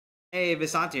Hey,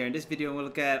 Visant here. In this video, we'll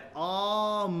look at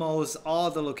almost all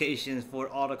the locations for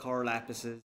all the Cor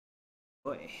Lapises.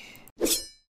 Boy.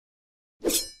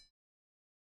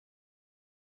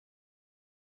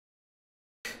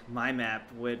 My map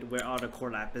with where all the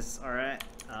Cor Lapis are at.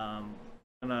 I'm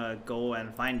gonna go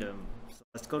and find them. So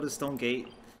let's go to Stone Gate.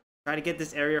 Try to get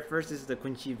this area first. This is the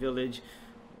Quincy Village,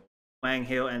 Wang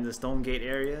Hill, and the Stone Gate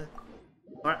area.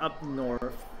 Start up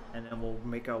north, and then we'll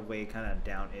make our way kind of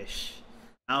down-ish.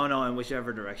 I don't know in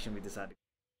whichever direction we decide to go.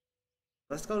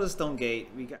 Let's go to Stone Gate.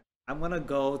 I'm gonna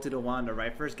go to the one on the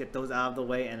right first, get those out of the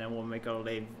way, and then we'll make our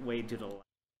way to the left.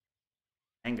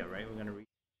 Anga, right? We're gonna reach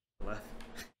the left.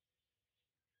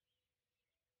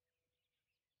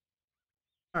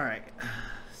 Alright,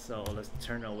 so let's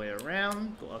turn our way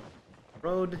around, go up the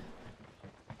road.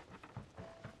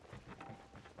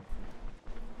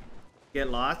 Get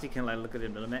lost, you can like look at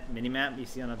the mini map you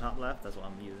see on the top left. That's what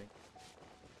I'm using.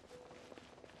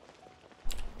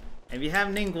 If you have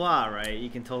Ningguang, right, you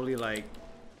can totally like,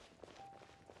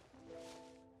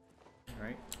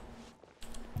 right?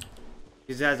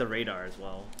 Use it as a radar as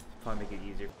well. Probably make it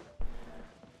easier.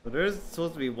 So there's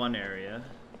supposed to be one area.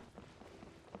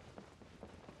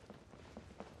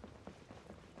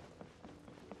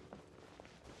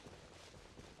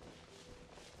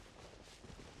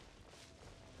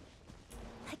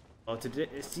 Oh,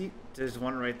 see, there's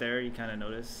one right there. You kind of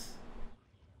notice.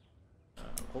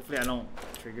 Hopefully I don't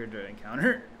trigger the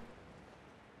encounter.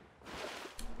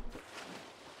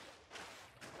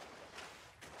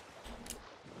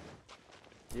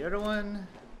 The other one,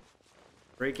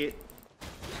 break it.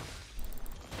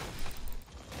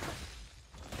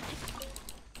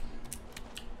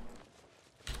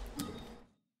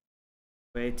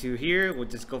 Way to here, we'll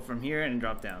just go from here and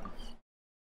drop down.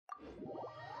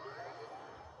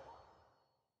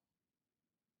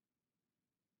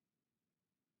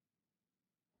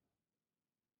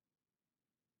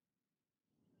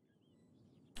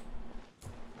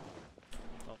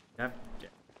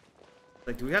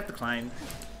 Like, do we have to climb?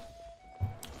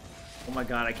 Oh my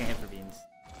god, I can't hit for beans.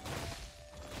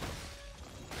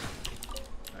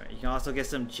 Alright, you can also get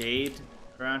some jade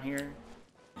around here.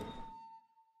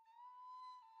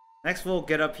 Next, we'll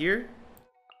get up here.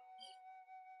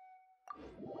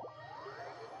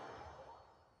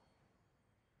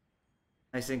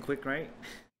 Nice and quick, right?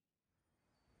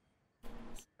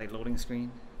 Like loading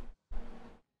screen.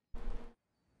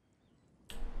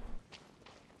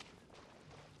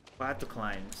 I have to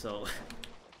climb, so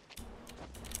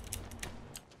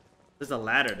there's a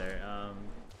ladder there.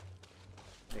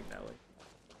 Take that way.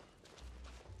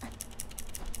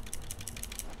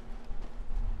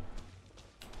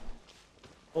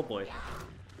 Oh boy.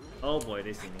 Oh boy,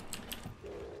 they see me.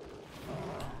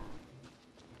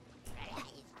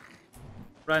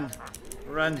 Run!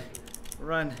 Run!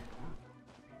 Run!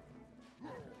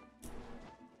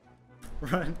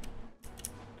 Run!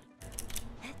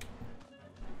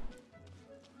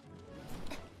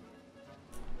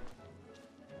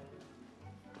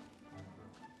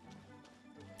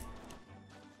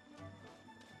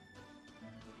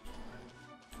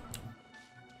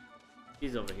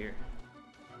 He's over here.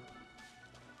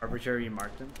 Arbitrary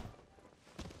marked him.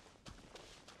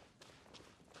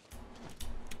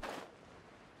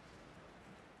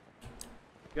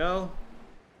 Go.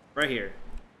 Right here.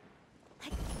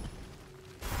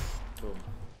 Boom.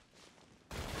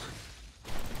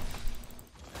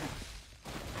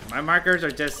 My markers are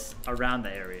just around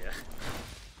the area.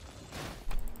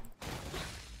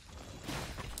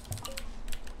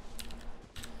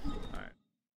 Alright.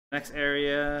 Next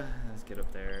area. Let's get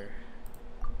up there.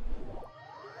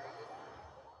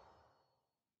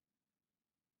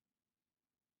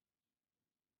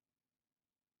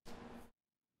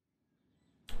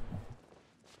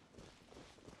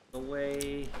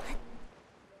 Away.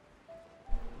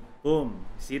 Boom.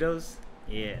 See those?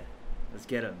 Yeah. Let's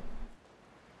get them.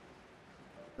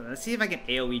 Let's see if I can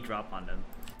AoE drop on them.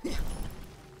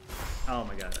 Oh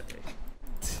my god, okay.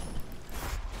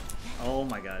 Oh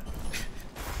my god.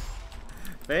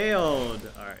 Failed!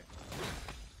 Alright.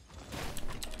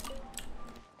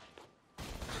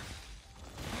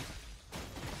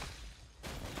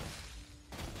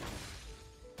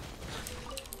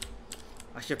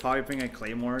 I should probably bring a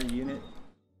Claymore unit.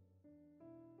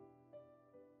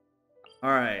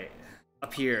 Alright.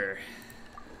 Up here.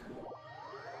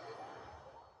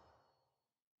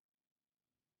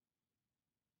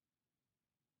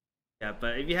 Yeah,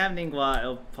 but if you have Ningguang,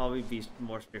 it'll probably be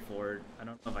more straightforward. I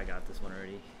don't know if I got this one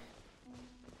already.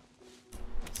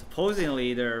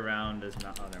 Supposedly they're around as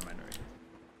not. Oh, never mind already.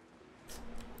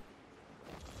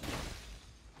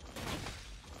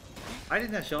 Why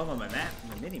didn't that show up on my map,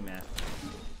 my mini map?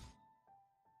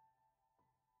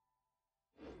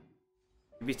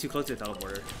 Maybe it's too close to the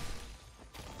teleporter.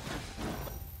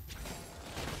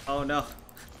 Oh no.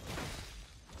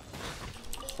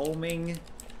 Homing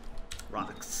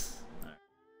rocks. Right.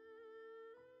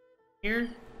 Here.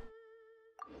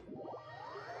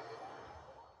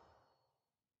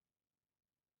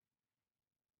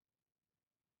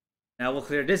 Now we'll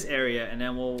clear this area and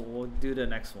then we'll do the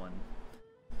next one.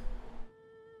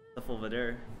 Stuff over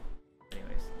there.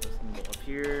 Anyways, let's go up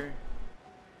here.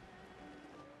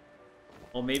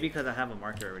 Oh, maybe because I have a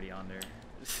marker already on there.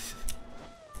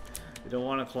 We don't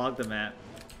want to clog the map.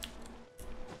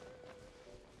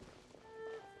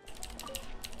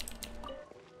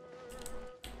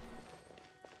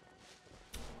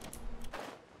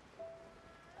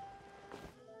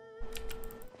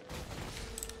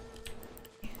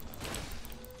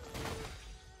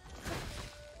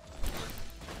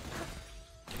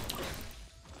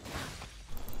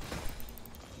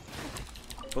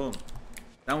 Boom.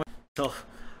 So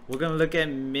we're gonna look at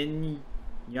Minyan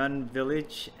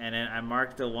Village, and then I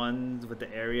marked the ones with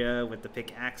the area with the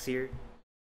pickaxe here.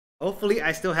 Hopefully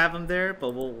I still have them there,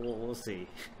 but we'll see.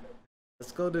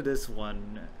 Let's go to this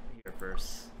one here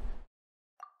first.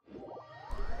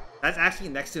 That's actually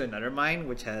next to another mine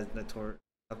which has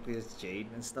notorious jade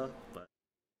and stuff, but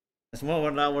that's more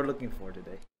what we're looking for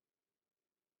today.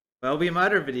 But it'll be my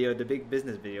other video, the big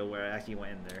business video, where I actually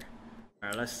went in there.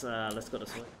 Alright, let's go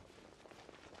this way.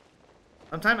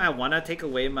 Sometimes I wanna take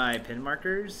away my pin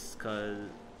markers, cause it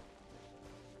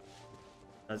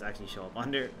does actually show up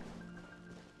on there.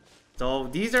 So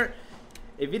these are,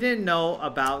 if you didn't know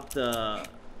about the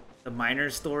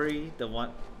miner story, the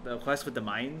quest with the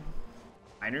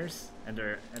miners and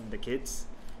the kids,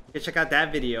 you can check out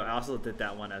that video. I also did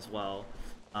that one as well.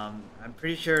 I'm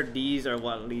pretty sure these are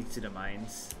what leads to the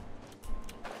mines.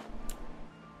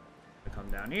 Come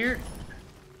down here.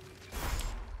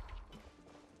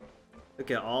 Look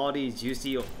at all these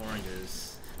juicy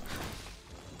oranges.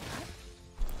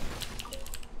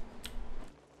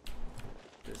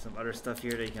 There's some other stuff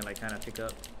here that you can like kind of pick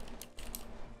up.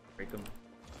 Break them.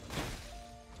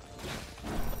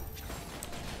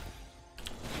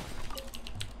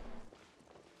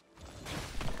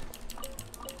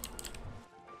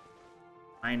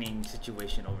 Mining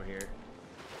situation over here.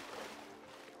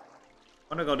 I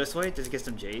wanna go this way just to get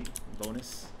some jade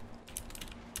bonus.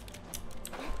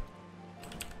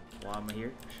 While I'm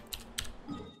here.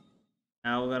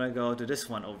 Now we're gonna go to this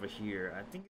one over here. I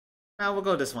think now we'll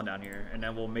go this one down here, and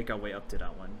then we'll make our way up to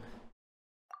that one.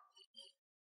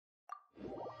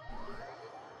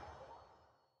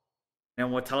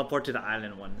 And we'll teleport to the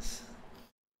island ones.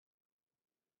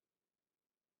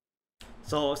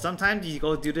 So sometimes you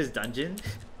go do this dungeon.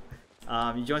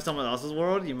 You join someone else's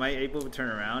world, you might be able to turn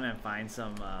around and find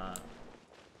some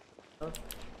stuff.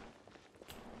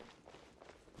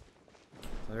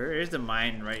 So there is the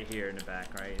mine right here in the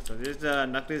back, right? So there's the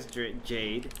Knuckles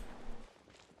Jade.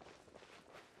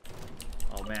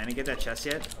 Oh man, I didn't get that chest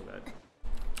yet? Oh god.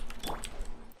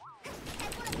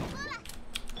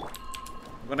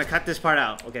 I'm gonna cut this part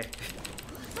out, okay.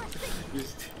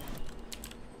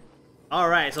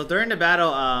 Alright, so during the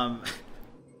battle,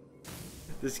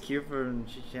 this cube from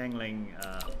Shangling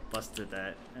busted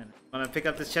that. And I'm gonna pick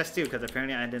up this chest too, because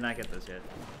apparently I did not get this yet.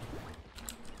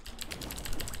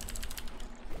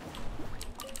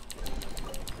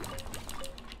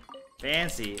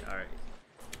 Fancy, alright.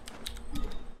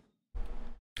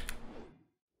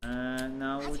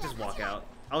 No, we'll just walk out.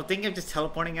 I was thinking of just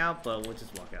teleporting out, but we'll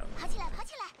just walk out.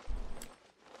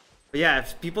 But yeah,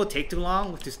 if people take too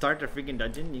long to start the freaking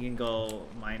dungeon, you can go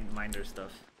mine their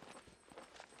stuff.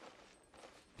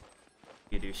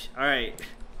 You douche. Alright.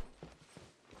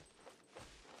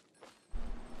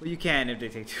 Well, you can if they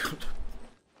take too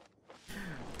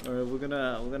long. Alright, we're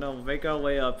gonna make our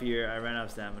way up here. I ran out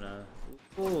of stamina.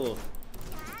 Ooh.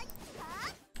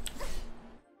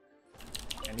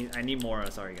 I need more.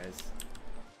 Sorry guys.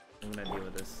 I'm gonna deal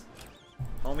with this.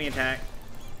 Homie attack.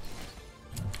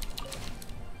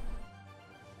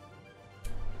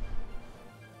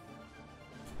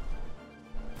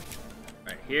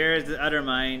 Alright, here's the other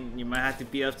mine. You might have to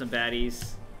beat up some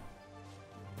baddies.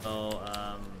 So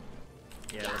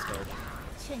yeah, let's go.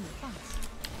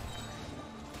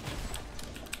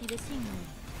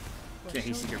 Yeah,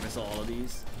 he secret missile all of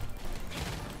these.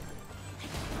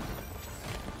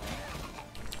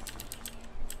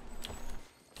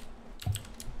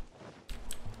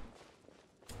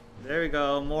 There we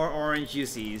go, more orange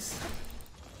juicies.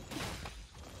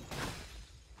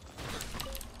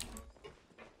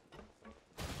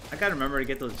 I gotta remember to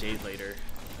get those jades later.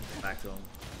 Back to them.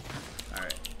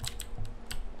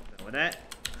 with that.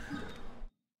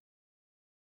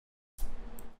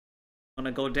 I'm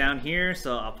gonna go down here,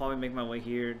 so I'll probably make my way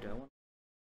here. Do I want...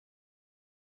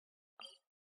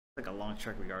 It's like a long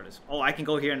trek regardless. Oh, I can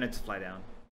go here and then just fly down.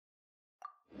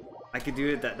 I could do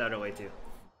it that other way too.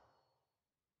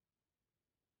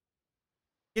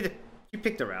 You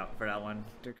picked a route for that one.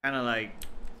 They're kind of like,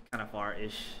 kind of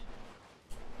far-ish.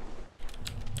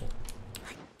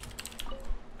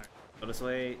 Alright, go this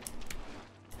way.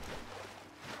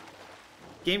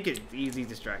 Game can easily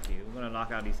distract you. I'm gonna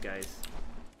knock out these guys.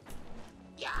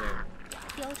 There.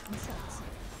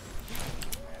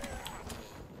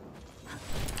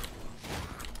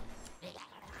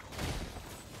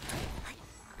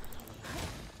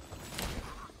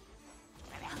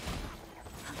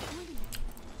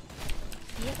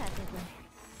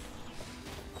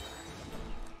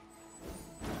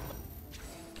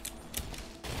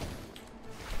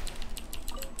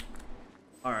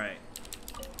 Alright.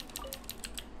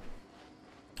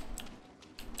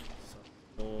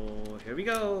 So here we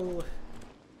go.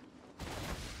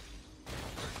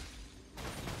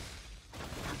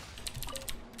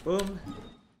 Boom. I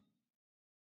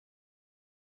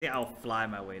think I'll fly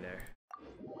my way there.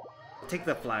 I'll take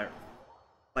the flight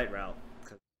route.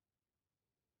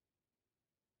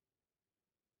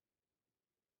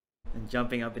 And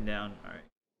jumping up and down. Alright.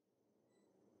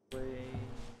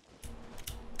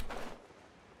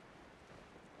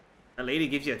 That lady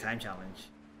gives you a time challenge.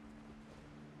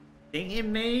 I think it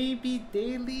may be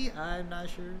daily, I'm not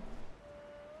sure.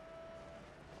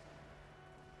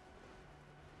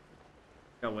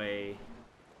 Away.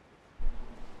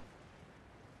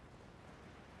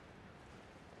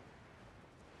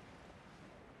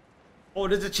 Oh,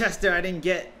 there's a chest there I didn't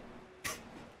get.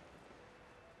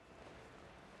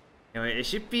 Anyway, it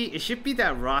should be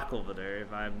that rock over there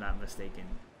if I'm not mistaken.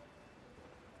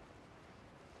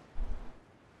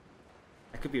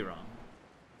 I could be wrong.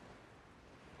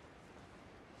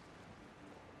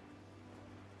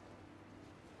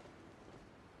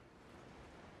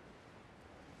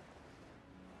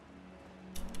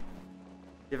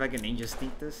 See if I can ninja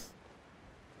sneak this.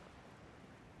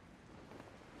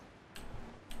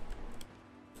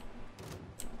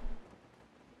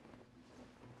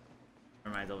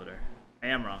 Never mind, over there. I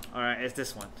am wrong. Alright, it's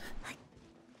this one.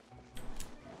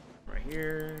 Right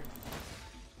here.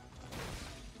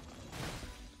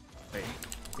 Wait.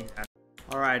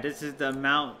 Alright, this is the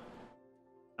Mount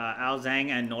Alzang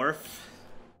and North.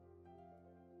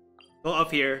 Go up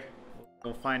here.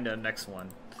 We'll find the next one.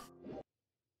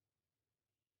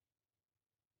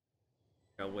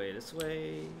 Go way this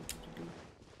way.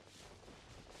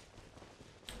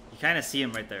 You kind of see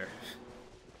him right there.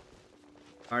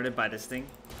 Guarded by this thing.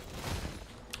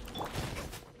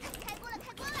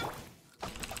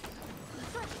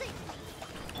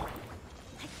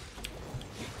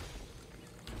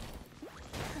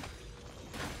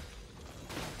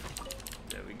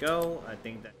 There we go. I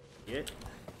think that's it.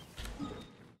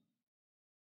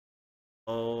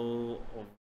 Oh.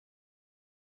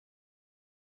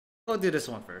 We'll do this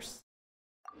one first.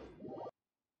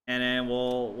 And then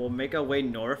we'll make our way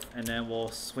north and then we'll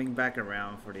swing back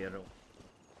around for the other one.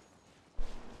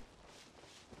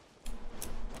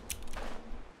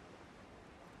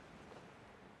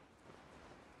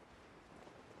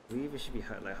 I believe we should be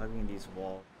like hugging these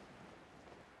walls.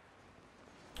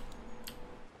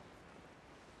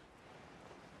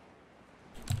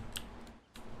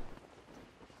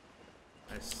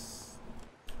 Nice.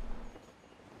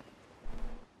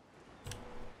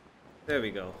 There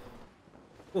we go.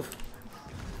 Oof.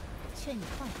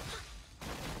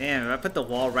 Damn, if I put the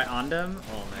wall right on them,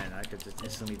 oh man, I could just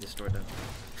instantly destroy them.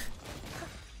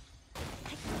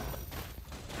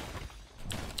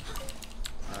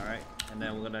 Alright, and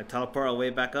then we're gonna teleport our way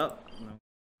back up.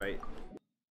 Right.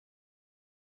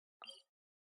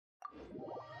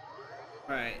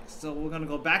 Alright, so we're gonna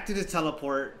go back to the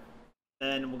teleport.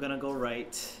 Then we're gonna go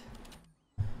right.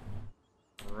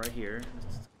 Right here.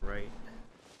 Right.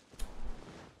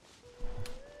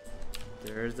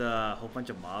 There's a whole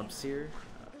bunch of mobs here.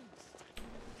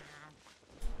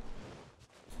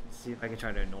 Let's see if I can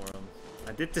try to ignore them.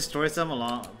 I did destroy some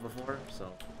along before,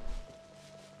 so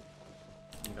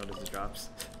you notice the drops.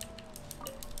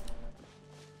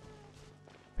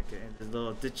 Okay, this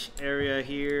little ditch area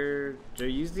here. There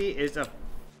usually is a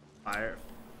fire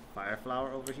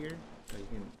flower over here, so you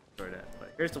can destroy that.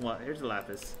 But here's the one. Here's the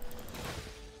lapis.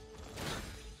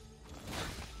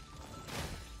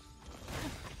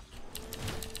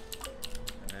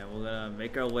 We're gonna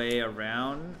make our way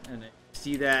around and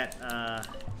see that a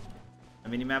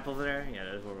mini map over there. Yeah,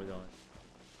 that's where we're going.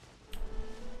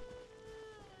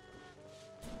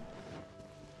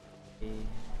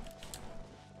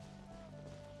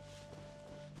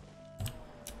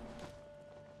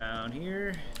 down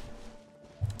here.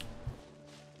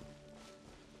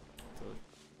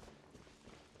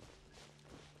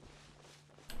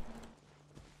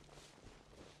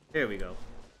 There we go.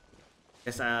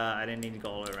 Guess I didn't need to go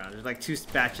all the way around. There's like 2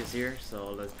 patches here,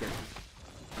 so let's get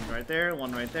one right there,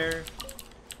 one right there.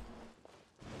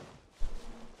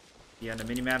 Yeah, on the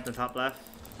mini map, the top left.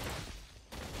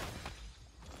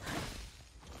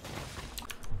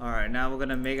 All right, now we're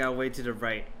gonna make our way to the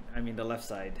right. I mean the left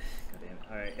side. God damn it.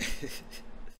 All right.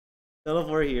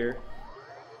 Teleport here.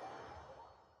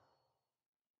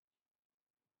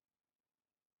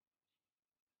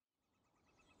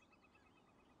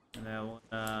 And I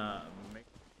wanna make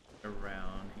it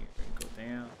around here and go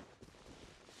down.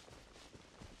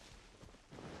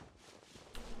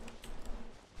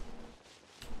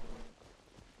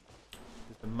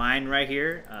 There's the mine right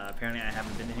here. Apparently I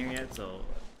haven't been in here yet, so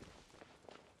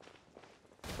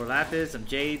Cor Lapis, some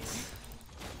jades.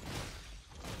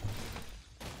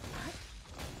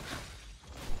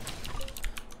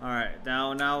 All right,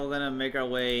 now we're gonna make our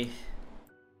way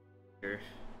here.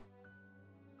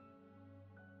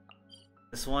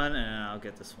 This one, and I'll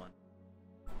get this one.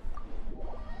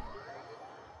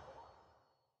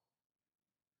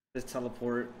 Just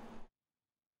teleport.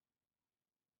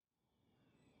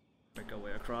 Make our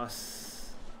way across.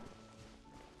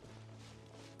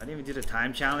 I didn't even do the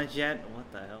time challenge yet.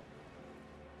 What the hell?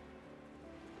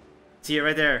 See it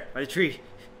right there, by the tree.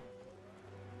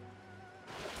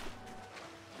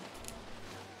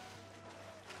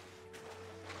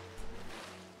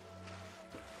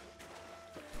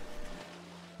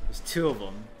 There's 2 of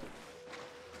them.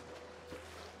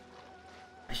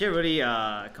 I should really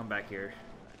come back here.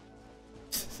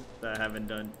 That I haven't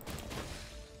done.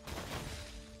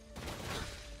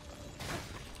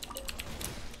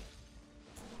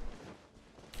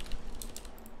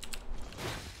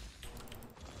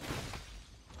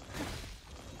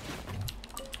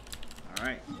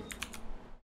 Alright.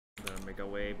 We're gonna make our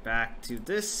way back to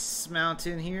this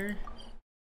mountain here.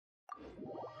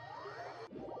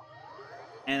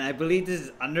 And I believe this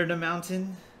is under the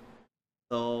mountain.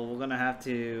 So we're gonna have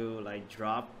to like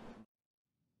drop.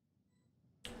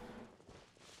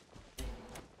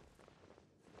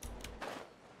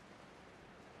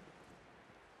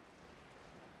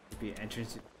 Be an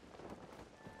entrance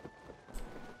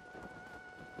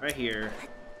right here.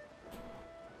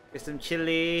 Get some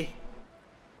chili.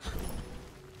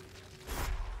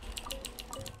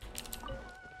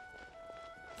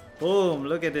 Boom,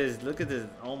 look at this, look at this.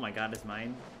 Oh my god, it's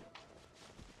mine.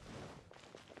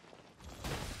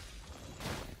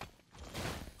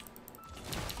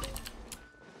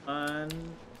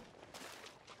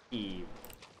 Eve.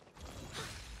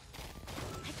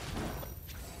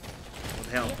 What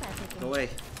the hell? Go away.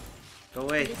 Go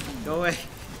away. Go away.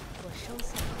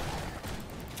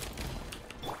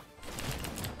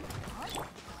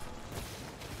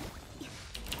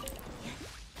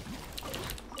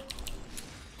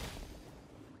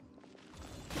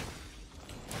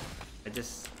 I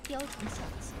just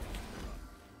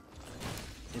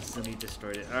instantly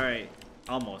destroyed it. Alright,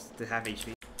 almost to half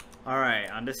HP. Alright,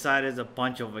 on this side is a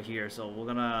bunch over here, so we're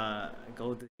gonna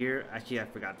go to here. Actually, I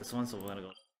forgot this one, so we're gonna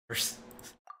go first.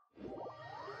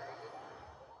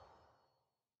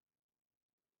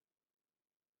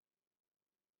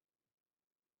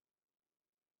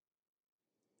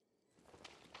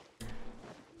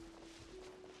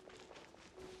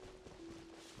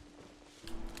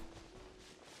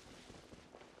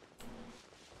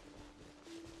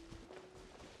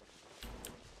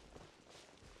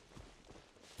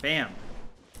 Bam!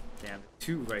 Damn,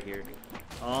 2 right here.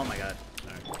 Oh my god.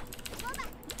 Alright.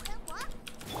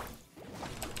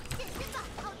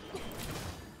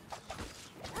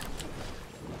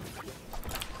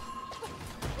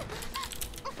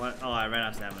 What? Oh, I ran out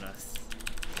of stamina.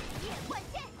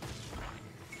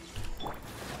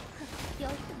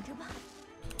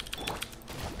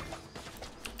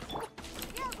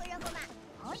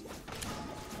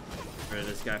 Get rid of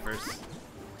this guy first.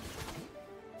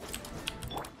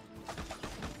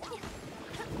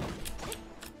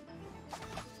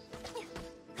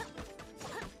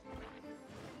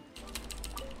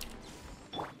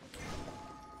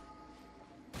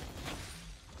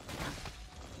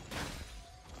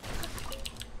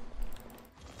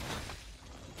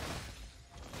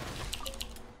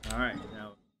 Alright,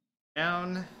 now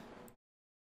down.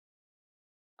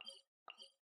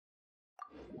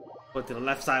 Go to the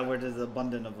left side where there's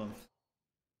abundant of them.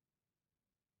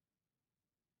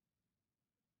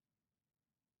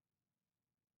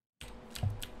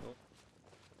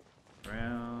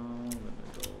 Around.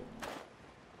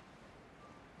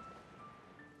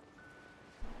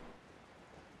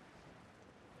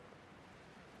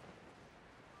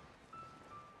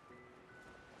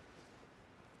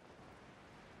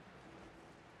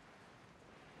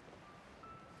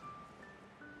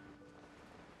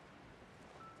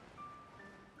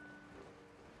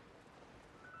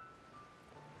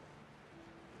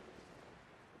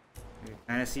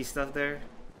 Kind of see stuff there.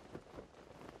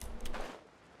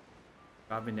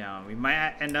 Dropping down. We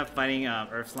might end up fighting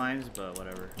earth slimes, but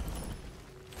whatever.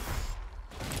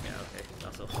 Yeah, okay.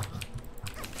 Also.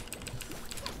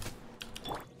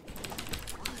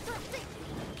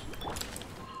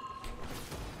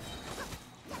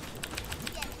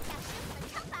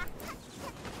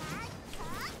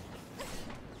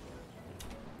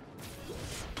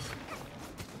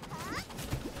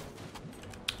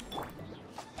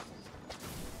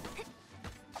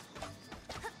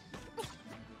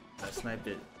 Snipe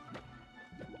it.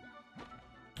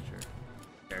 Sure.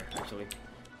 There, actually.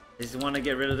 I just want to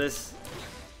get rid of this.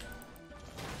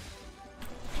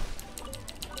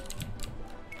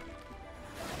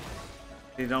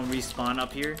 They don't respawn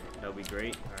up here. That would be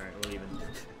great. Alright, we'll leave it.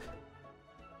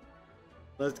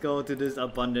 Let's go to this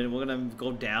abundant. We're gonna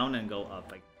go down and go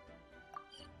up. Like,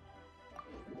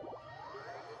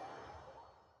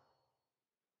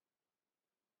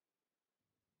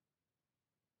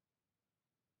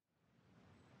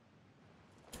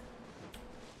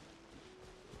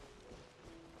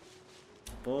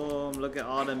 boom, look at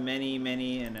all the many,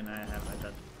 and then I have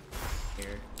that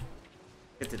here.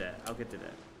 Get to that, I'll get to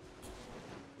that.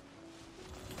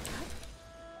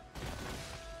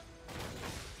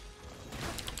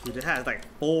 Dude, it has like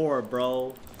 4,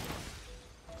 bro.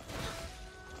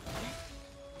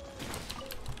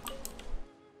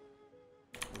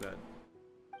 Good.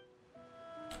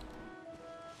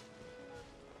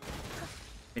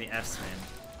 Many Fs, man.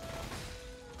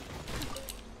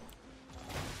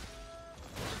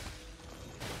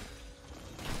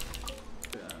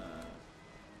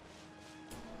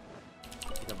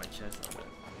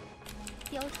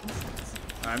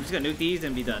 Alright, I'm just gonna nuke these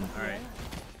and be done. Alright.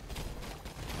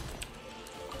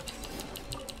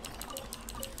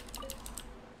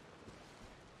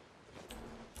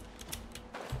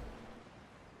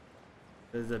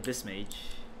 There's a Abyss Mage.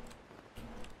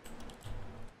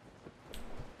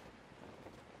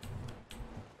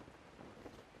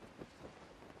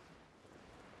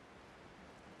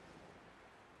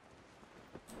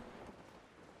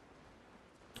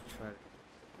 Try it.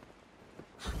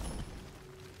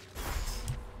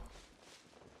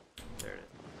 There it is.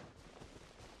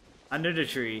 Under the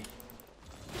tree.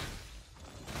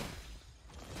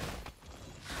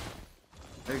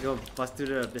 There we go. Bust through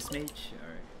the Abyss Mage.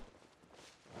 Alright.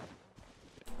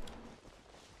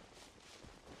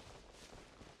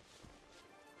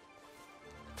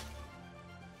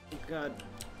 God.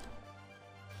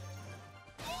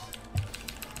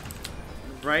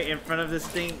 Right in front of this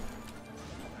thing.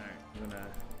 Alright, I'm gonna...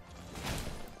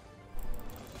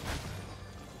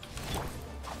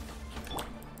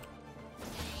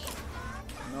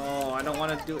 No, I don't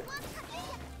want to do it.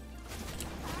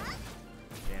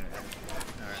 Damn it.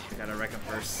 Alright, I gotta wreck him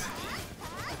first.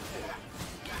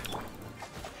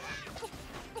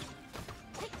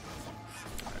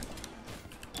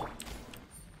 Right.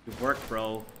 Good work,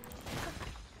 bro.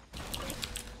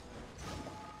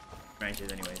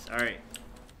 Branches anyways. Alright.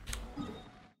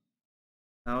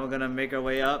 Now we're gonna make our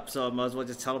way up, so I might as well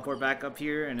just teleport back up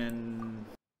here and then...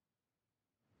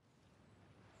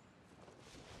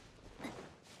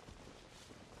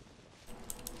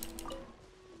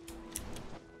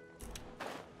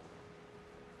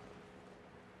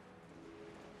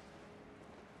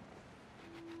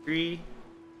 Three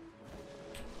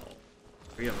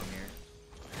of them here.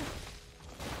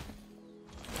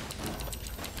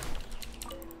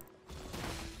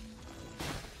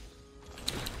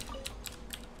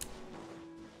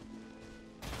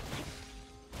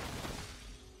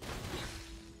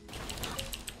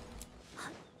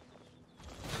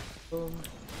 Boom,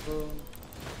 boom.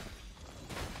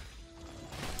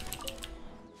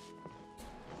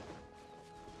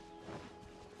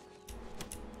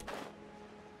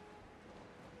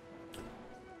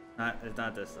 It's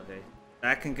not this, okay.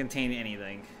 That can contain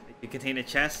anything. It can contain a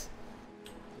chest.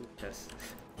 Ooh, chest.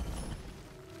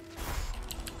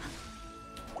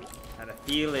 Had a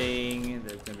feeling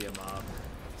there's gonna be a mob.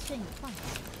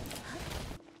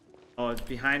 Oh, it's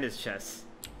behind his chest.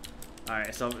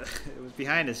 Alright, so it was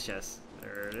behind his chest.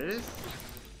 There it is.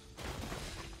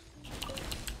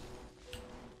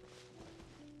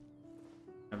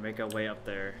 I'll make our way up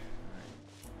there.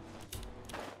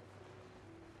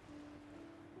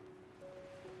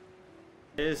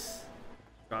 This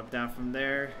drop down from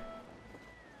there.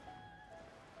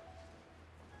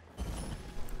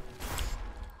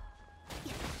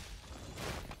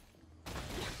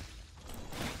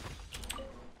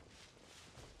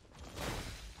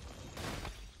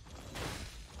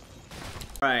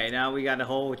 Right now we got a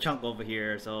whole chunk over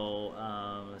here, so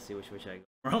let's see which I go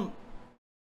from.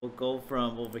 We'll go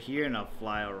from over here and I'll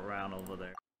fly around over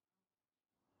there.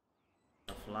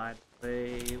 I'll fly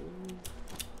away. Ooh.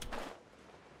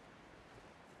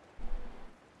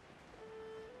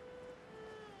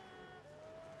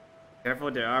 Careful,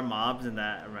 there are mobs in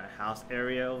that house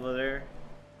area over there.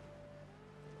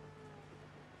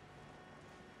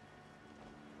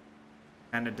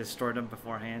 Kind of destroy them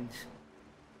beforehand.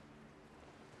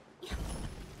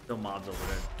 Still mobs over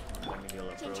there. Let me heal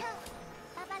up,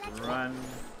 bro. Run.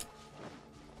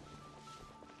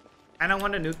 I don't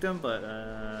want to nuke them, but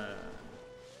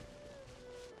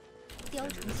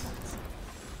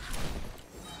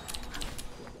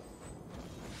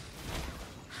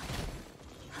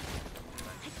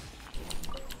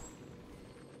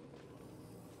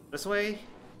this way.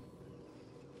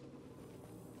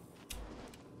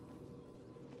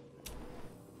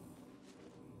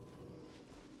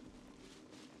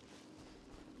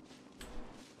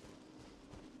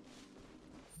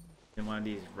 In one of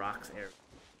these rocks area.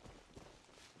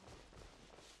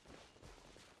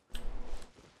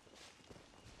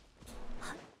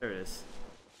 There it is.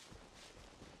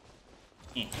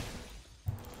 Hit.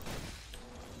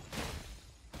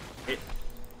 Alright.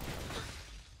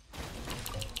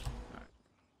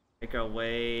 Make our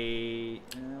way.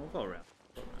 We'll go around.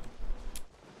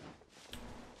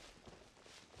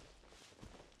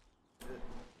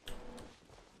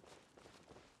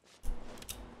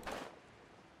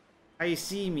 How you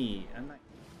see me? I'm not.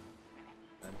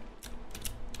 Run.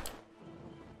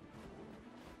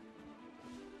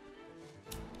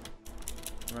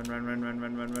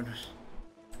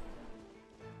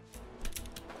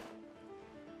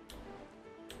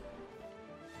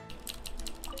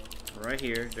 Right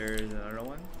here, there's another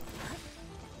one.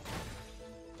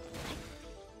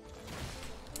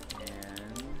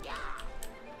 And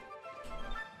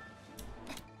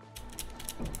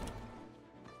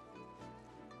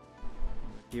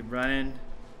keep running.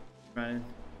 Not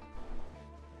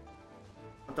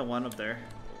the one up there.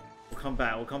 We'll come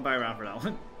back around for that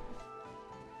one.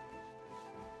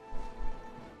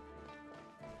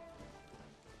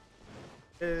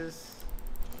 Is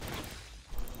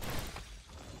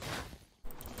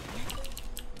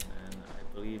and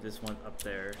I believe this one's up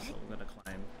there, so we're gonna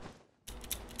climb.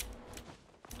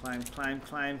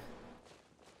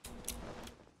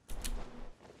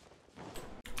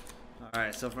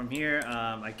 Alright, so from here,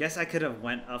 I guess I could have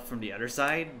went up from the other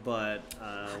side, but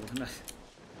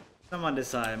I'm on this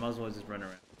side, I might as well just run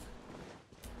around.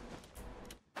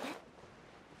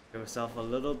 Give yourself a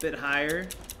little bit higher.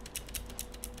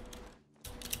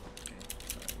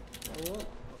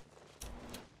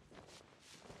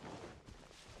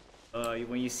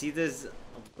 When you see this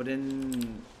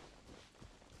wooden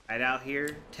hideout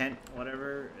here, tent,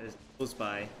 whatever, is close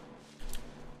by.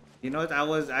 You know, I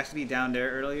was actually down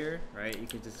there earlier, right? You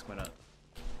could just went up.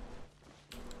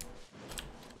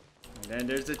 And then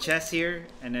there's the chest here,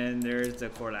 and then there's the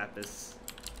Cor Lapis.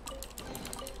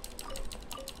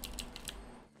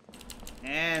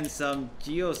 And some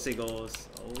geosigils.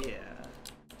 Oh yeah.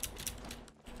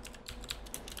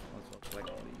 Like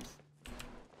all these.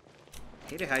 I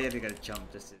hate it how you have to gotta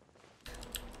jump just to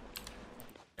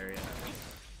area.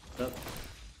 Up.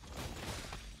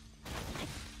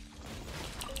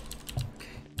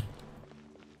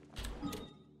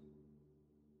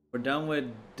 We're done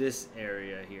with this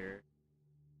area here.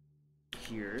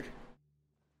 Here.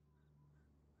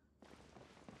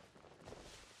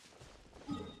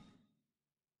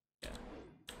 Yeah.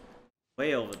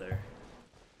 Way over there.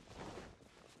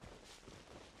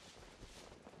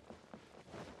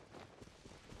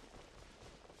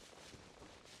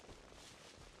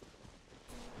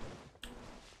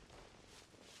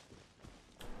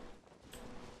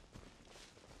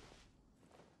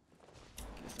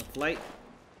 Get some flight.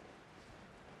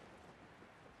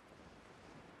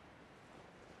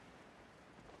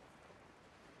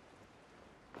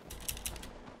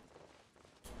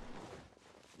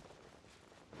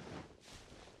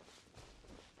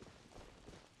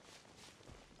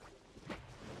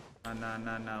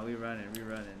 No, we running.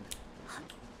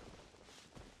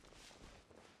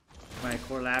 My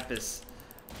Cor Lapis.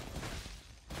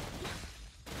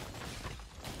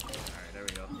 Alright, there we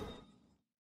go.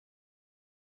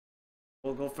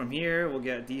 We'll go from here, we'll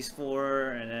get these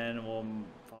 4, and then we'll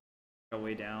follow our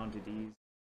way down to these.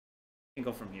 We can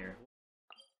go from here.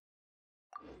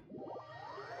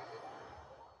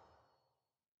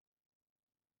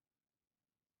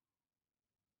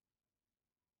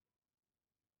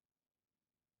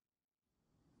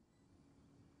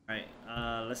 Alright,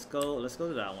 let's go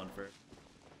to that one first.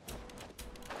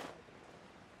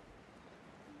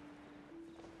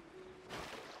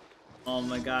 Oh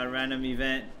my god, random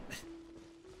event.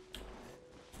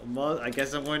 Well, I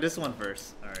guess I'm going this one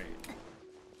first. Alright.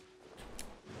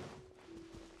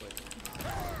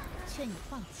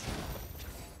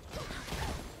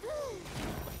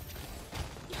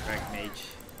 Correct mage.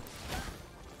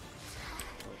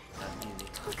 Oh, that's easy.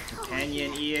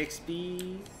 Companion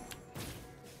EXP.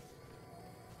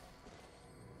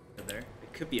 Up there?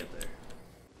 It could be up there.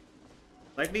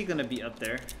 Likely gonna be up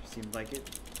there. Seems like it.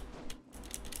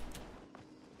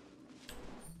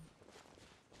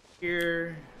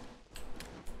 Here.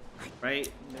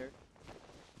 Right there.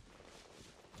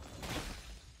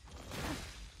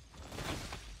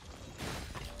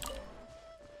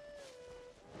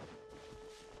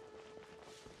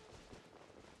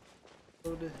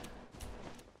 Load.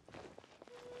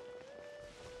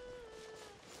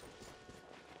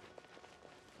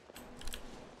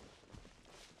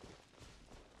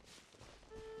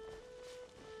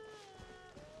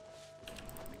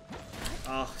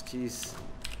 Oh, jeez.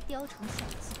 雕成小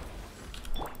字。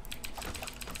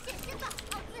现身吧，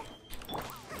奥兹！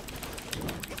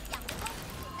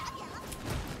打扁了！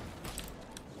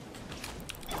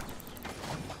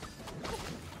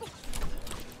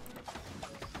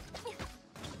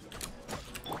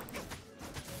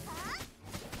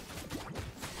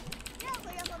热乎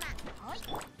热乎嘛！好。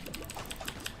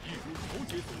一如豪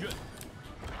杰所愿。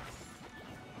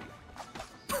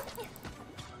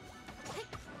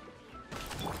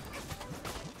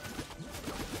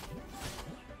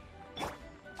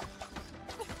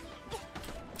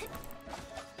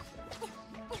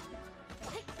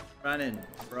 Running,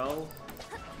 bro.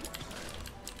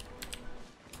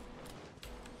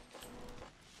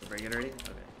 Break it already?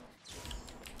 Okay.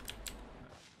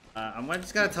 I'm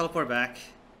just gonna teleport back.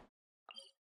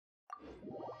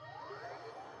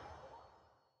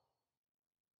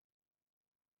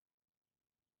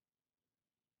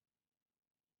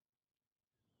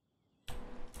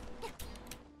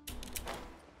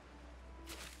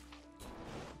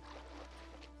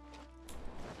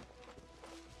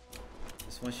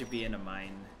 This one should be in a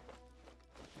mine.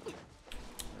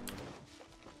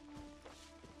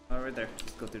 Oh, right there.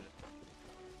 Let's go through.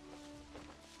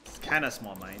 It's kind of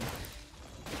small mine.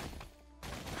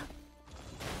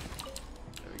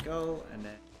 There we go, and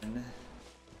then. There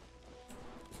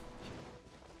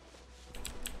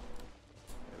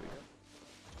we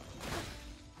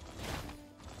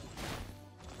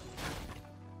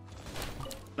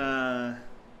go.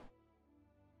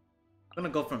 I'm gonna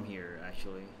go from here,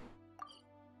 actually.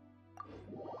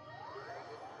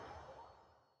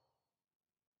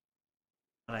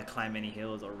 When I climb any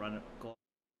hills or go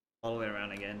all the way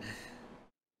around again.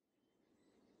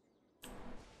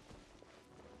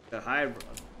 The high,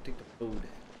 take the food.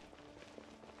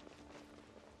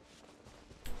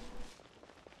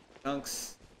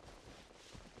 Dunks.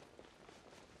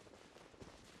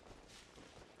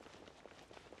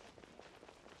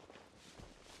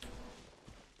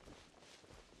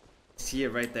 See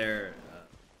it right there.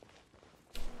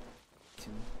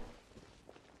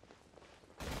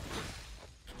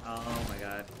 Oh my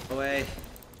god. Away.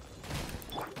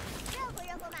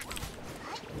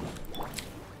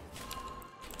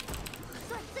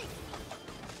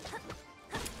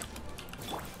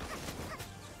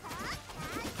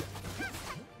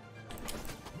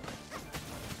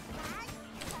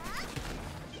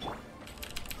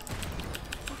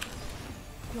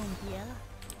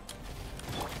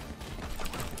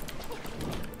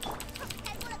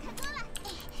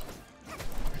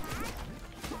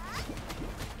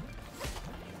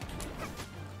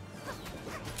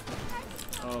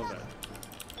 Oh god.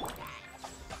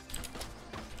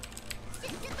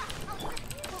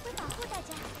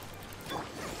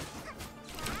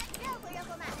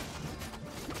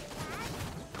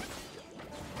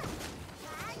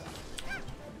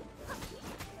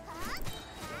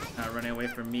 Not running away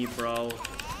from me, bro.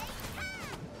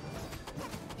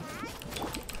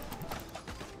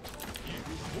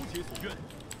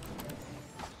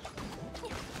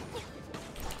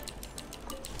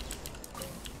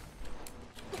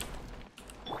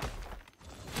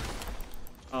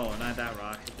 Oh, not that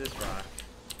rock. It's this rock.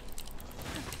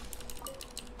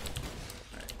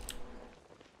 Alright.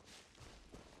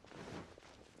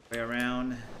 Way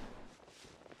around.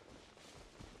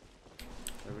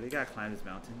 I really gotta climb this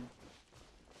mountain.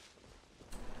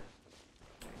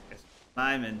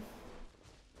 Climbing.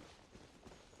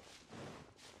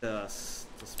 The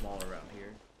smaller route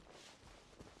here.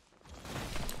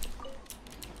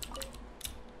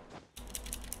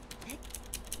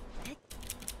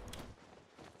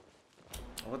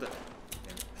 What the?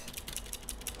 Damn it.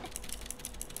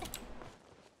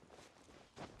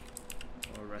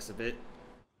 rest a bit.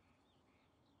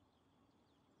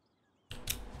 I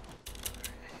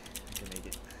can make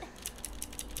it.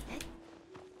 You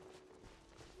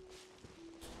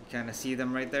kind of see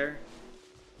them right there.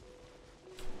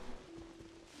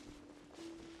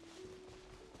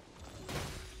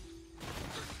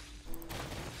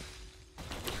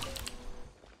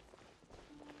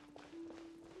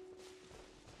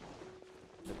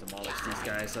 Demolish these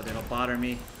guys so they don't bother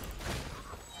me.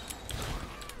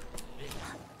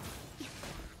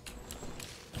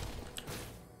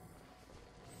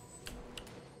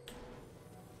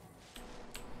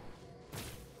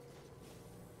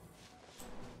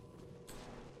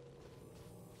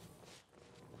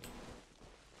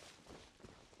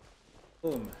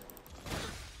 Boom.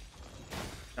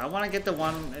 I want to get the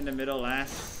one in the middle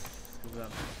last.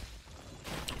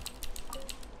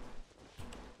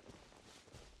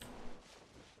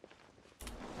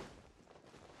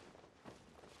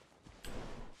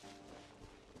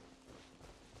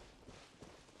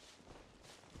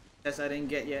 Yes, I didn't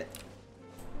get yet.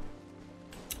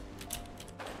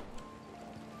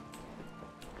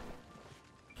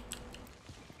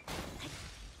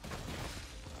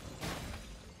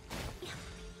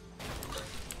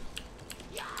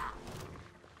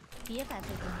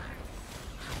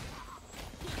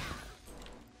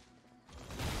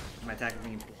 My attack is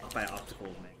being blocked by optical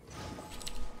man.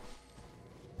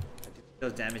 I do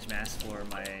those damage mass for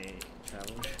my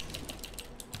travelers.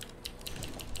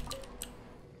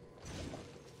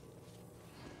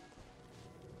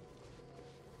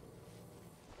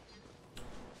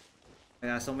 I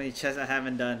got so many chests I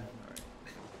haven't done.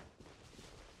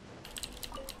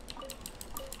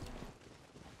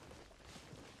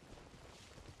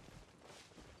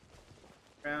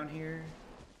 Around here.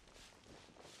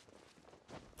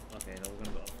 Okay, no, we're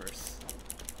gonna go up first.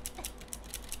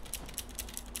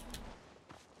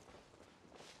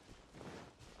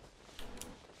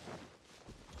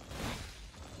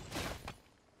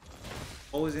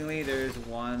 Supposedly, there's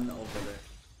one over there.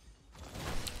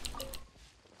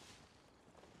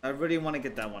 I really want to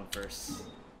get that one first.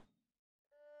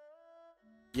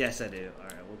 Yes, I do.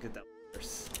 Alright, we'll get that one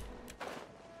first.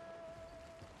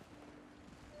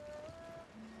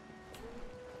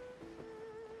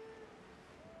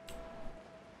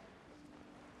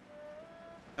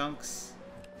 Chunks.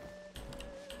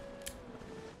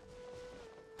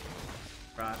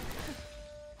 Rock.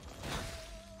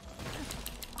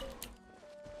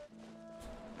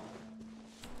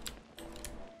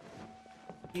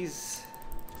 He's...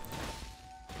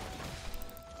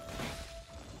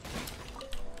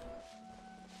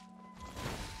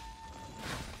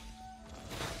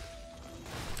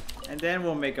 And then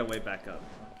we'll make our way back up.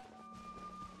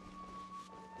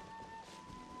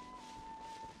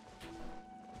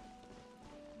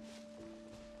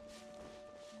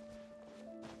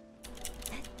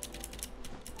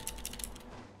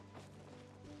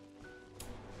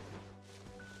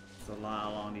 There's a lot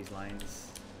along these lines.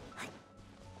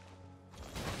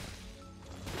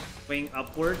 Swing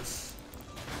upwards.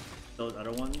 Those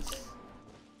other ones.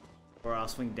 Or I'll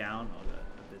swing down. Oh,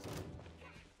 this one.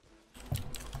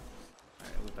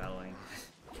 We're battling.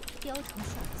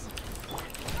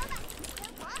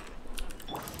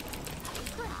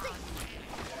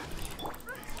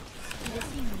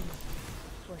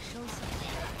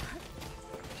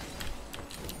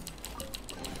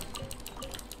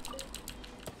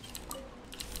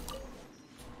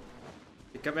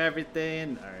 Pick up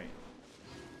everything. All right.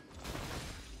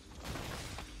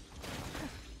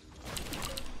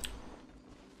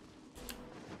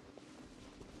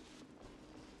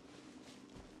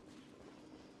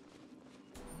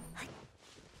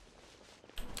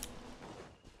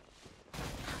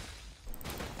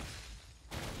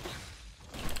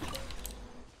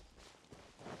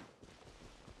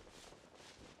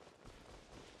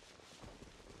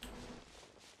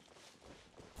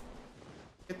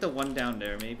 Get the one down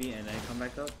there maybe and then come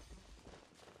back up.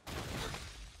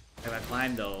 If I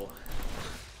climb though.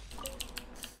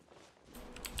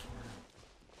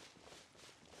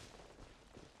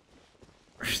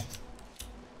 First.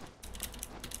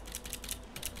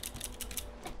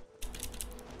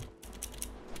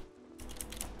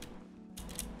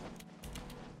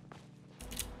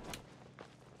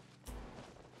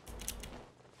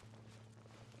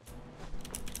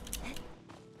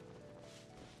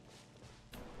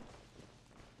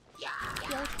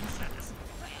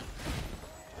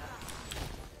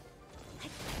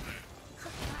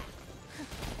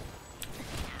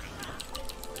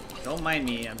 Don't mind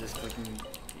me, I'm just clicking.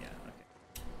 Yeah,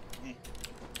 okay.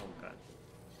 Oh god.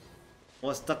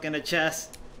 Was stuck in a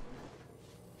chest.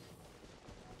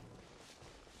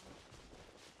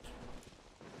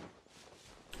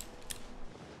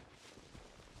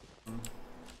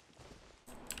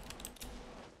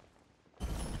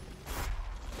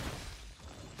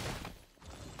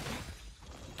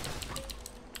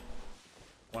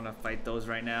 want to fight those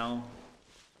right now.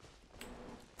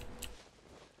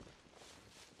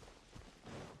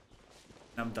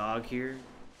 Dog here.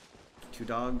 2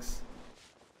 dogs.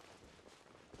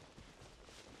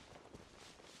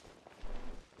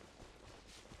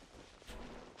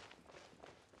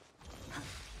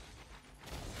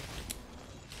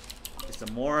 Just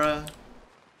a Mora.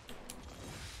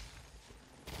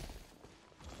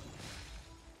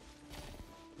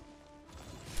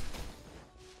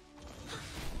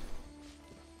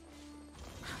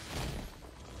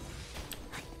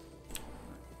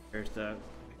 There's the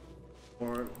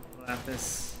Cor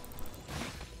Lapis.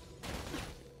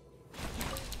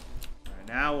 Alright,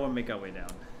 now we'll make our way down.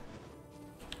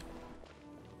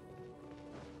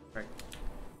 Right.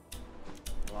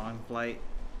 Long flight.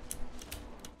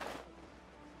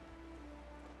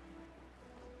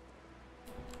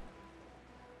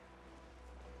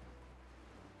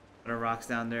 There are rocks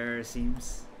down there, it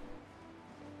seems.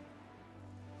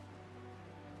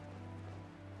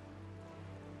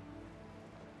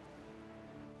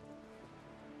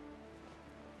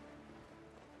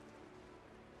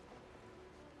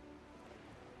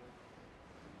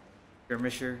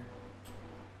 Skirmisher.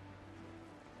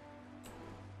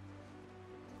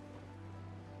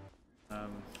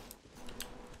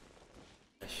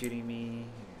 Shooting me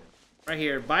right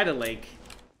here by the lake.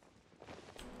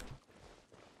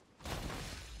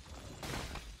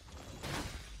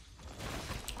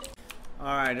 All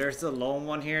right, there's the lone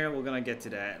one here. We're gonna get to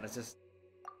that. Let's just.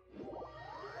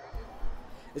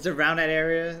 It's around that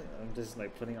area. I'm just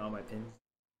like putting all my pins.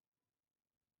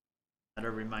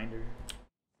 Another reminder.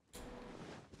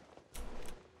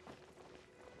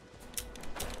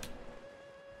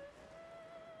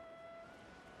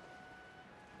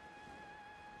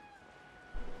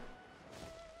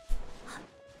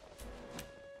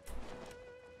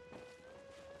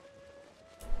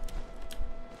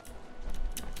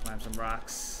 Some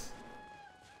rocks.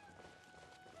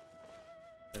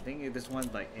 I think this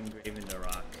one's like engraved in the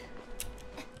rock.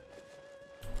 Okay,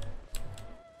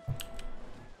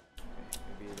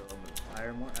 maybe a little bit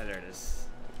higher more. Ah, there it is.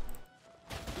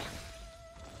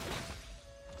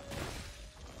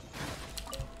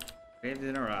 Engraved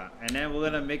in a rock. And then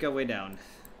we're gonna make our way down.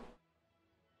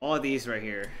 All these right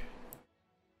here.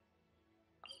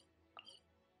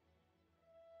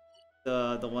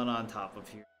 The one on top of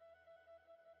here.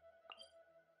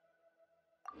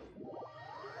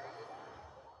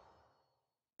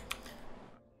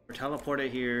 We're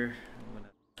teleported here.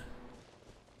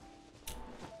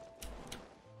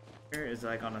 Here is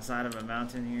like on the side of a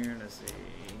mountain here. Let's see.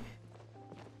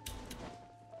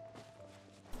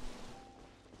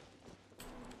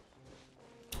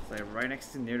 It's like right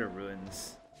next to near the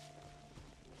ruins.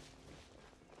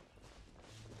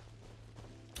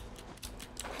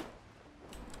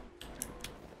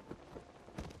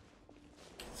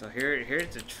 So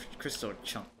here's a crystal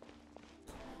chunk.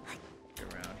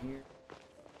 Around here.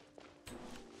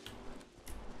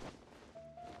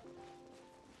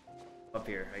 Up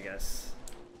here, I guess.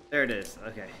 There it is.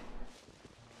 Okay.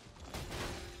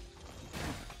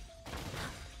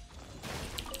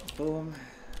 Boom.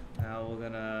 Now we're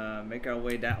gonna make our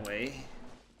way that way.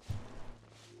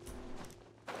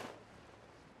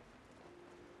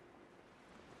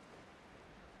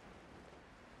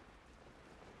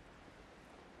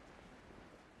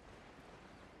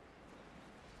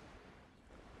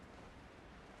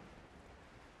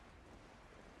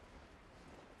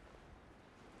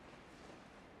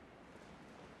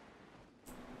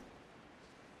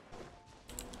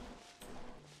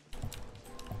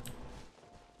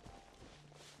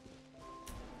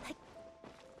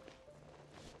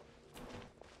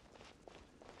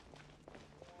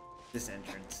 This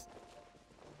entrance.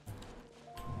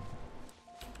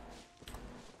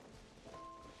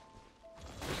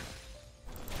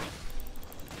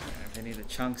 I need the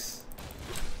chunks.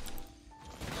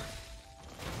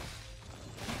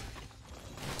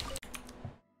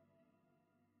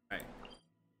 Right.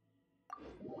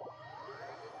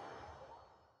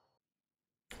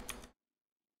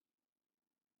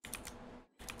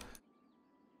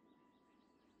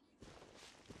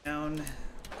 Down.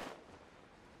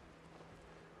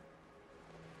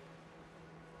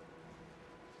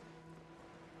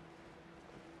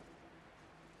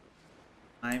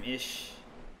 Time-ish.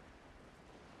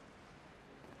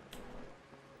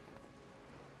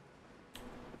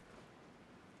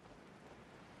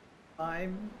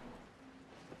 Time.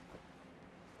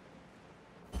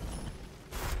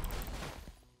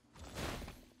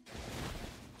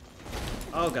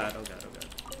 Oh god, oh god, oh god.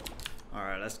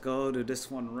 Alright, let's go to this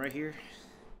one right here.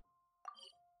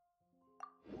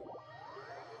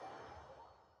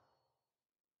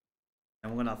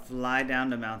 And we're gonna fly down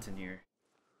the mountain here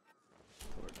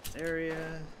toward this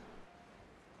area.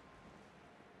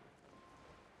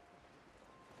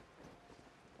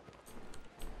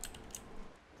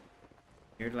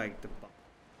 Here, like the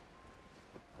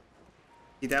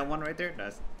see that one right there?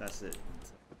 That's it.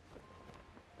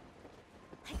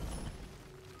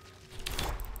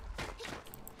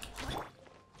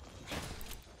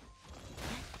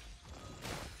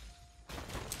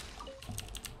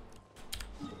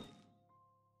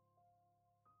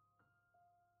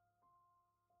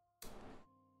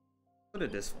 Go to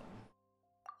this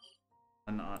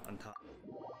one on top.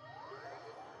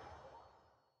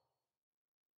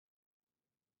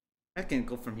 I can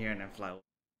go from here and then fly over.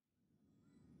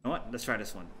 You know what? Let's try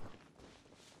this one.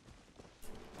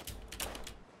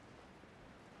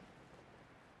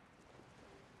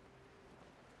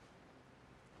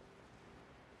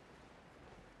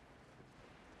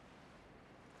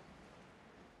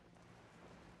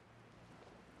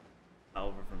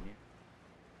 Over from here.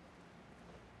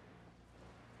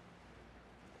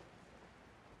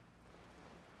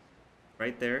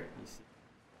 Right there, you see.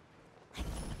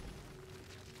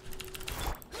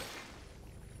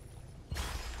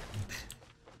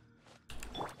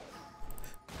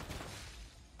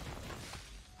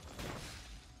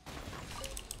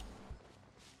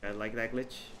 I like that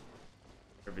glitch.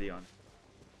 Everybody on.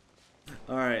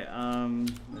 Alright,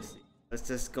 let's see. Let's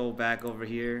just go back over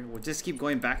here. We'll just keep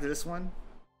going back to this one.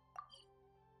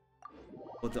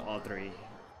 Go to all three.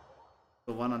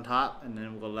 The one on top, and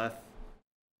then we'll go left.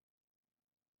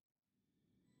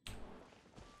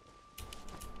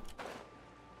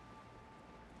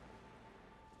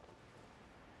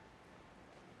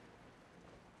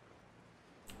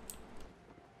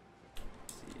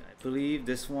 See, I believe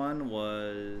this one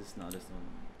was no, this one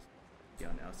be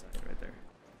on the outside right there.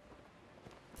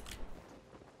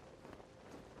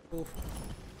 Oof.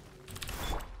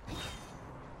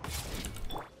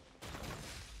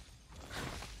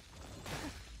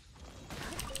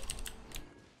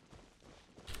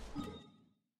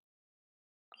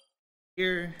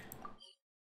 Here.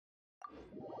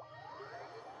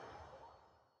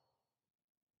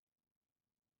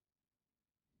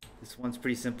 This one's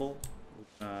pretty simple.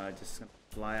 Just gonna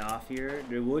fly off here.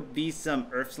 There would be some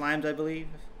earth slimes, I believe.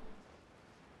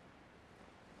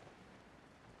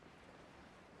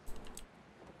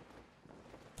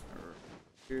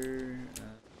 Here.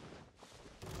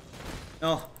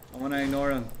 No, I want to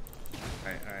ignore them.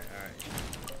 Alright, alright, alright.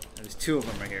 There's two of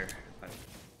them right here.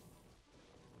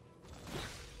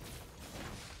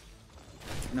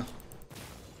 No.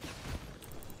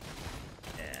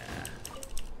 Yeah.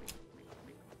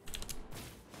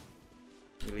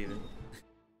 We're leaving.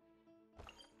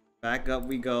 Back up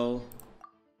we go.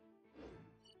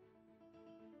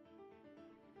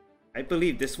 I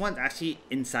believe this one's actually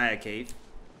inside a cave.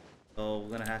 So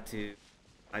we're gonna have to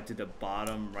fly to the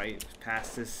bottom right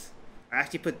past this. I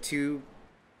actually put two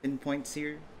pinpoints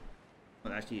here.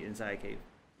 But actually inside a cave.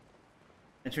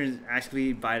 Entrance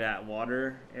actually by that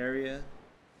water area.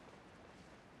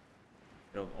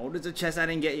 Oh, there's a chest I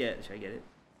didn't get yet. Should I get it?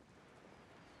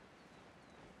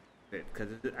 Because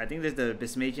I think there's the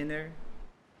Abyss Mage in there.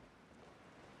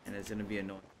 And it's gonna be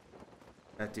annoying.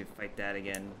 I have to fight that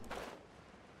again.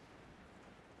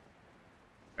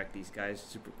 Wreck these guys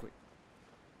super quick.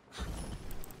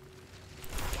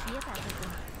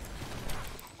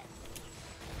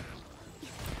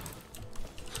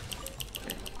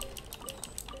 Okay.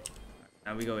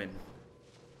 Now we go in.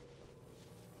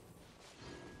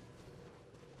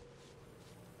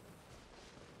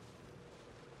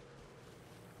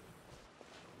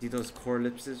 See those Cor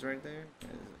Lapis right there? Yeah,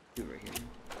 there's like two right here.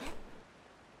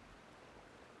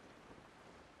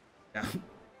 Yeah.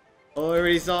 Oh,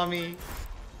 already saw me.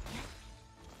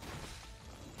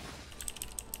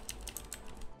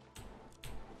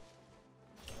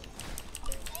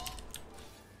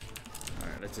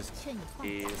 Alright, let's just see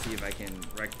if I can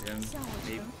wreck him.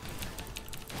 Maybe.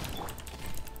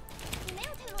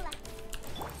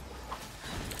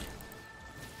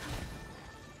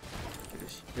 Get a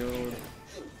shield.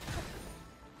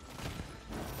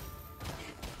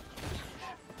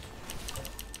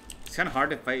 It's kind of hard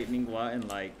to fight Ningguang in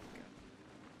like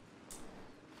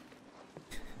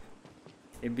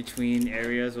in between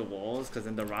areas with walls, because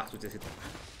then the rocks would just hit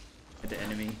the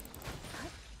enemy.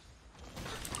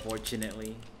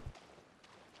 Fortunately,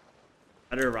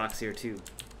 other rocks here too.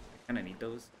 I kind of need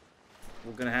those.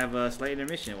 We're gonna have a slight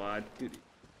intermission while I do this.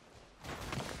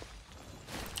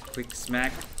 Quick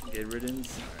smack, get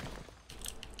riddance.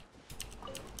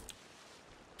 Alright.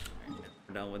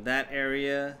 We're done with that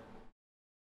area.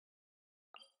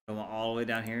 I went all the way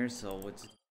down here, so what's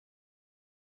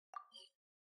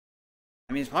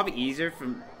I mean, it's probably easier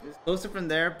it's closer from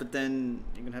there, but then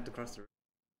you're gonna have to cross the river.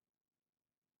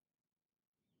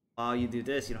 While you do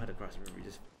this, you don't have to cross the river. You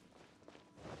just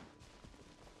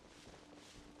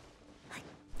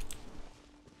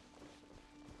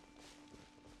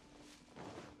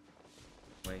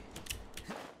wait.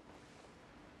 I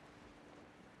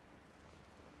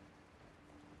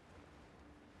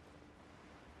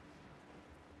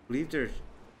believe there's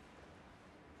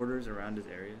borders around this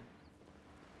area.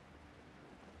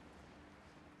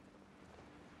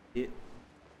 It.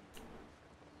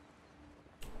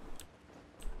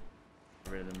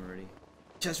 Got rid of them already.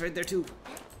 Chest right there too.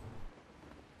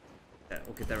 Yeah,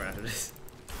 we'll get that right after this.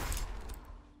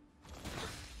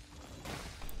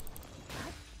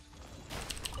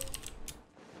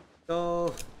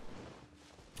 Go.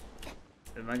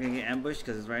 Am I gonna get ambushed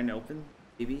because it's right in the open?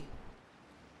 Maybe.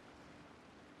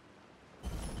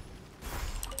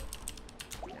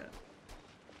 Yeah.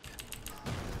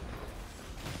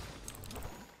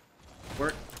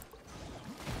 Work.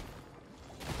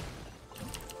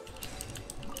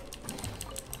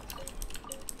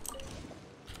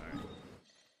 Alright. I'm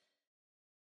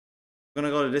gonna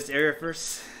go to this area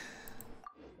first.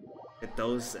 Get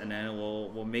those, and then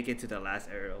we'll make it to the last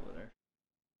area over there.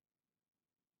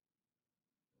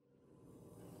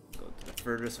 Go to the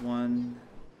furthest one.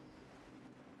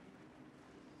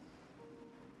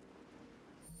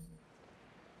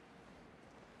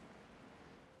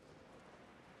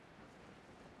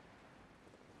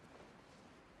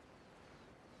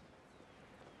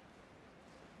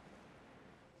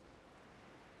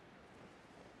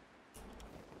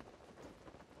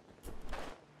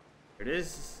 Here it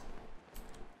is.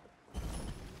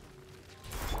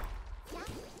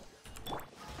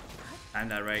 I'm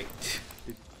not right.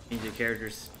 Change your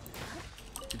characters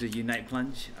to the Unite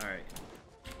Plunge. Alright.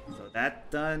 So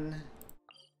that's done.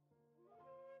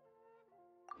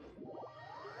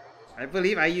 I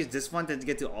believe I used this one to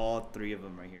get to all three of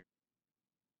them right here.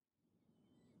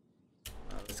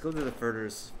 Let's go to the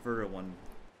further one.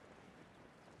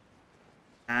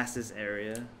 Past this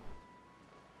area.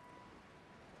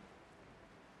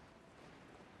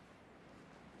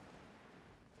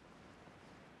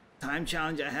 Time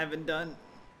challenge I haven't done.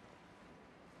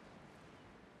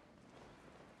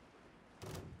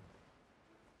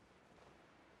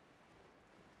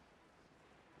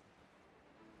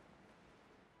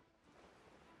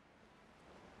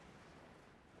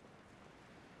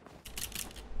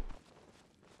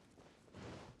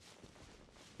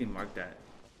 Let me mark that.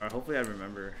 Or hopefully I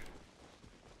remember.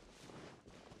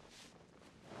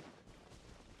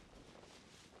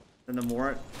 Then the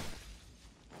more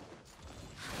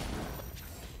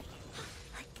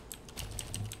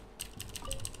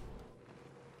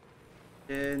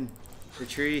in the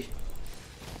tree.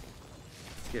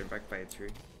 Let's get wrecked by a tree.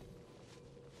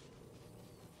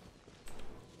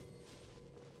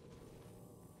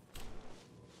 I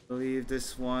believe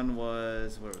this one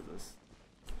was, where was this?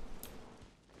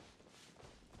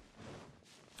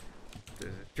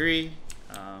 There's a tree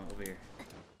over here.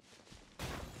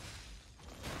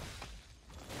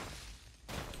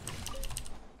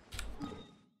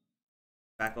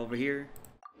 Back over here.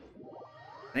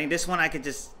 I think this one I could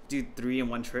just do 3 in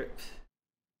one trip.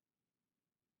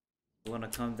 We want to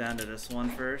come down to this one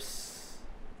first.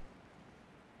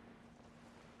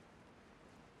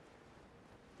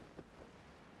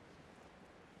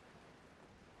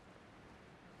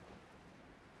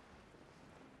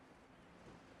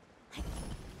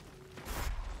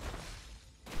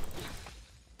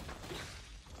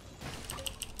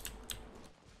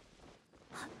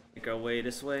 Make our way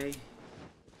this way.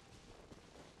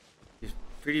 You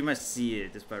pretty much see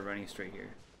it just by running straight here.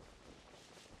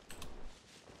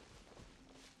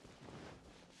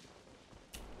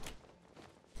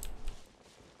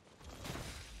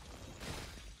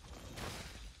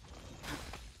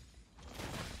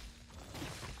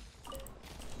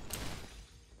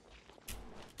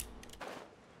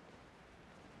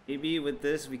 Maybe with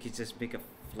this we could just make a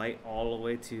flight all the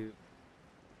way to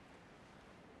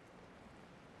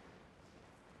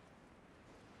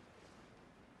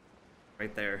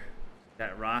right there.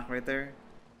 That rock right there.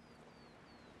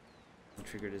 How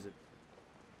triggered is it?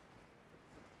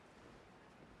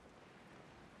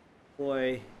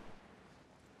 Boy.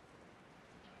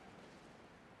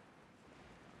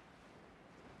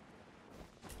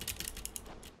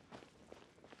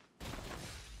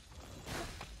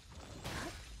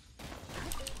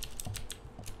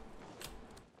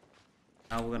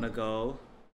 Now we're gonna go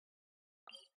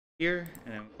here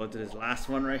and then go to this last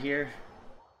one right here.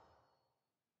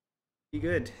 Be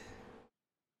good.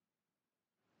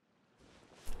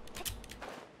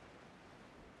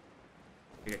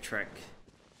 Take a trek.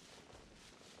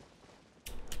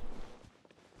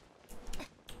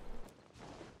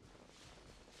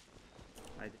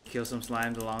 I kill some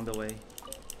slimes along the way.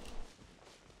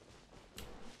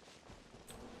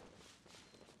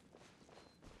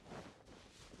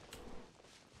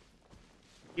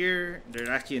 Here, there's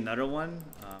actually another one,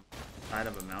 side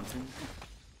of a mountain.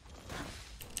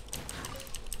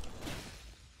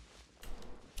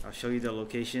 I'll show you the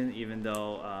location, even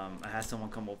though I had someone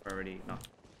come over already. No,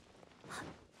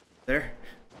 there.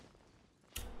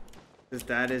 Because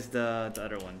that is the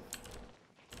other one.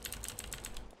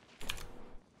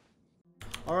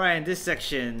 All right, in this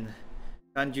section,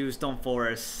 Ganju Stone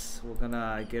Forest, we're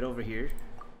gonna get over here.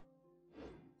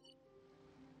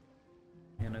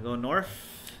 Gonna go north.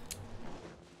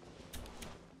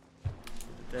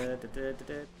 Oh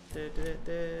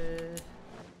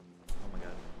my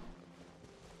god.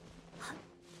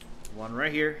 One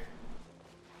right here.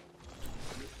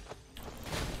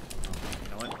 You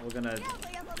know what? We're gonna.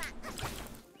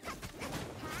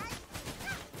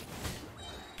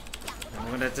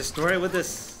 I'm gonna destroy it with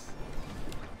this.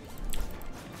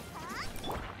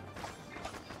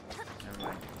 Never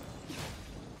mind.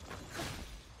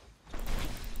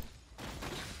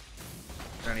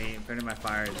 Apparently my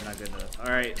fire is not good enough.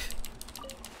 Alright.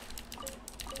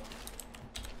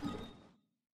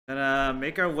 Gonna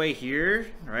make our way here,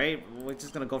 right? We're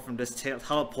just gonna go from this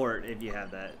teleport if you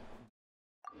have that.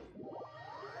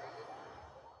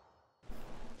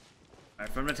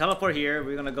 Alright, from the teleport here,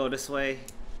 we're gonna go this way.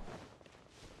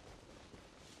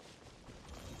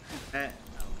 Oh god.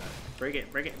 Break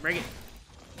it, break it, break it!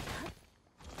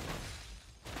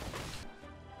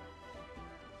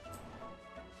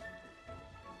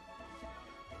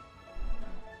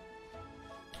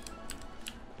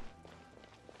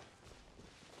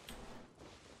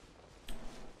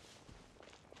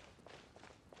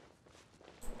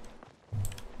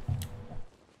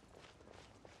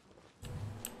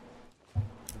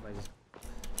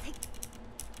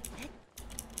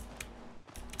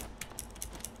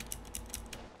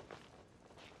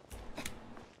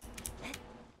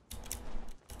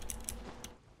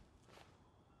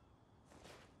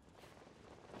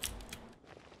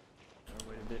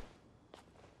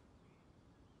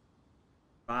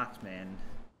 Box, man.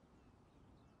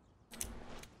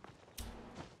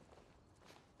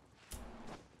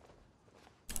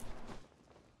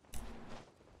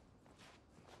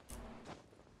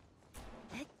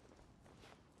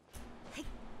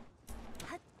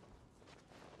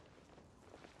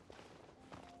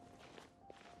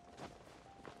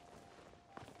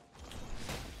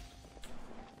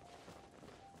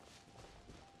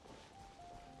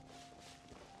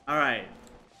 All right,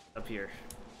 up here.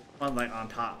 One like on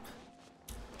top.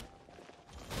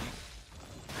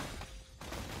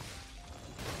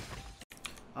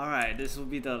 Alright, this will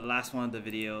be the last one of the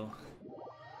video.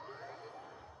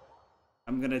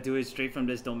 I'm gonna do it straight from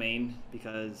this domain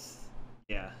because,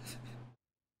 yeah.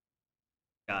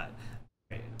 God.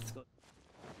 Okay, let's go.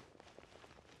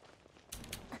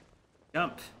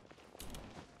 Jump!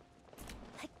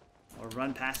 Or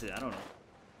run past it, I don't know.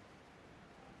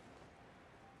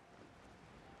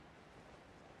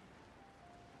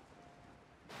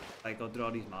 Like, go through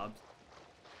all these mobs.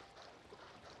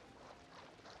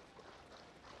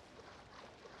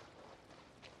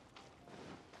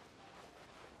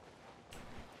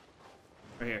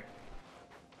 Right here.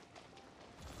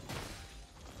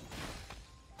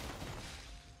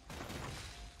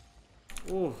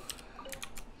 Ooh.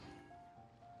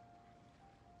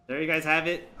 There you guys have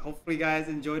it. Hopefully you guys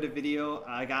enjoyed the video.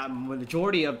 I got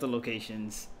majority of the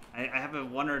locations. I have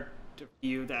one or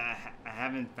few that I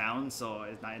haven't found, so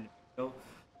it's not in the video.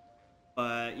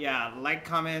 But yeah, like,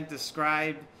 comment,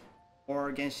 subscribe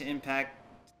for Genshin Impact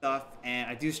stuff, and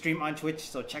I do stream on Twitch,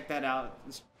 so check that out.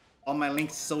 All my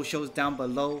links, socials down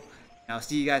below. And I'll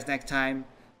see you guys next time.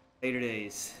 Later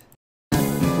days.